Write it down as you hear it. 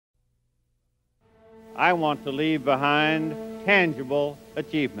I want to leave behind tangible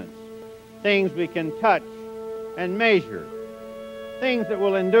achievements, things we can touch and measure, things that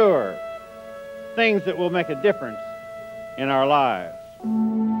will endure, things that will make a difference in our lives.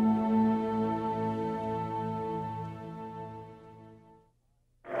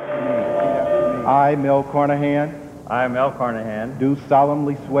 I, Mel Carnahan. I, Mel Carnahan. Do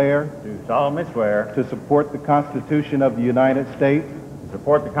solemnly swear. Do solemnly swear. To support the Constitution of the United States. To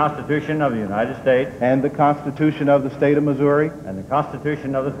support the Constitution of the United States. And the Constitution of the State of Missouri. And the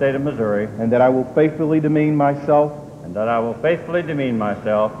Constitution of the State of Missouri. And that I will faithfully demean myself. And that I will faithfully demean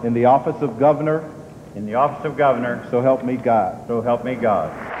myself. In the office of Governor. In the office of Governor. So help me God. So help me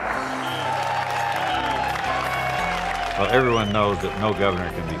God. Well, everyone knows that no governor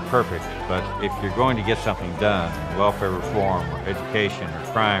can be perfect, but if you're going to get something done, welfare reform or education or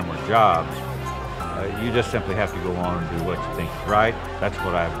crime or jobs, you just simply have to go on and do what you think is right. That's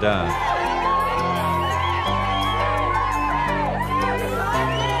what I've done.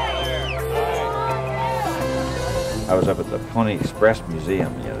 I was up at the Pony Express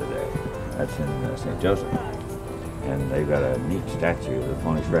Museum the other day. That's in St. Joseph. And they've got a neat statue of the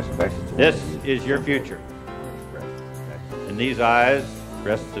Pony Express. This is your future. In these eyes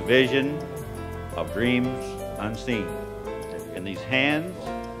rests the vision of dreams unseen. In these hands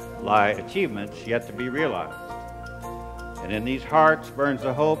lie achievements yet to be realized. And in these hearts burns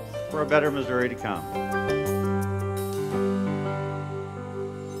the hope for a better Missouri to come.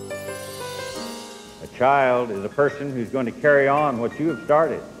 A child is a person who's going to carry on what you have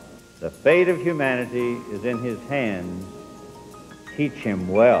started. The fate of humanity is in his hands. Teach him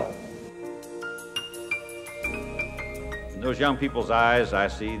well. In those young people's eyes, I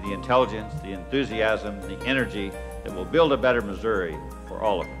see the intelligence, the enthusiasm, the energy that will build a better Missouri for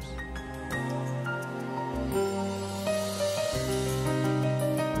all of us.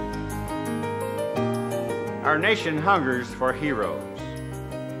 Our nation hungers for heroes.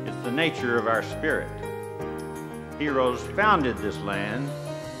 It's the nature of our spirit. Heroes founded this land.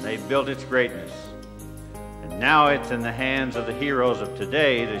 They built its greatness. And now it's in the hands of the heroes of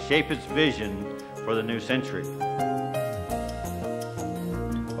today to shape its vision for the new century.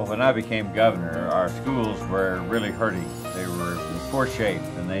 Well, when I became governor, our schools were really hurting. They were in poor shape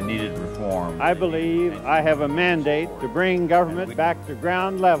and they needed reform. I believe I have a mandate to bring government back to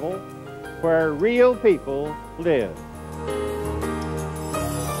ground level where real people live.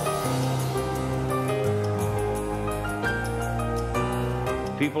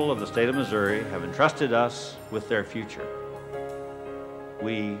 The people of the state of Missouri have entrusted us with their future.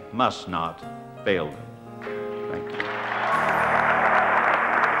 We must not fail them. Thank you.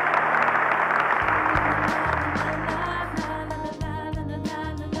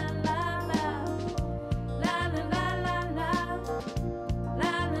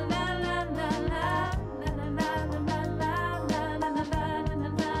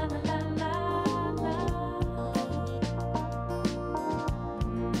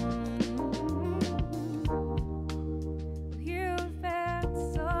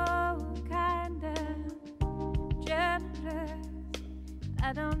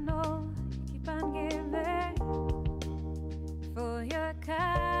 I don't know, you keep on giving. For your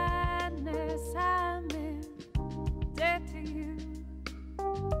kindness, I'm in debt to you.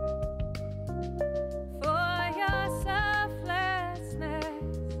 For your selflessness,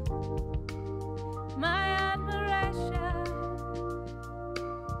 my admiration.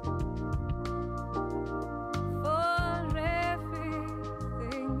 For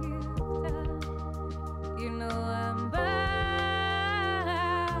everything you've done, you know I'm bound.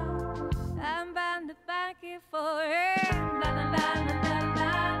 Thank you for it.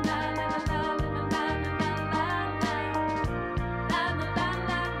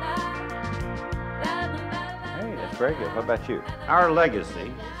 Hey, that's very good. What about you? Our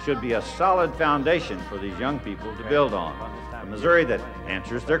legacy should be a solid foundation for these young people to build on. A Missouri that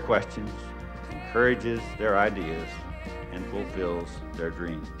answers their questions, encourages their ideas, and fulfills their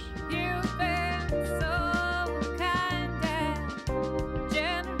dreams. You've been so kind and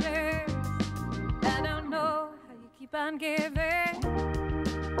generous. I don't know how you keep on giving.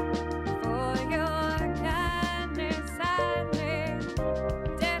 For your kindness, I'm in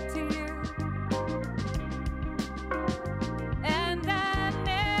debt to you. And I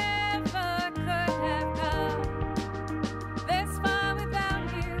never could have come this far without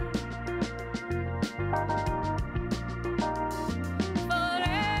you. For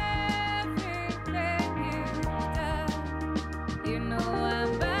everything you've done, you know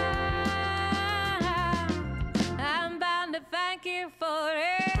I'm bound to thank you for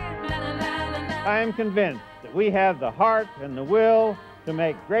it. I am convinced that we have the heart and the will to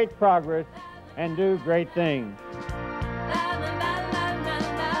make great progress and do great things.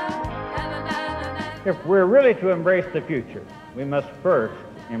 If we're really to embrace the future, we must first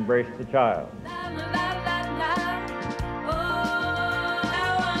embrace the child.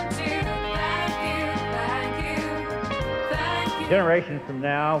 Generations from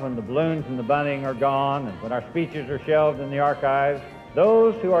now, when the balloons and the bunting are gone and when our speeches are shelved in the archives,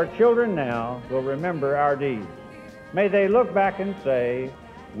 those who are children now will remember our deeds. May they look back and say,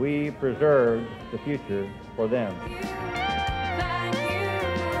 we preserved the future for them.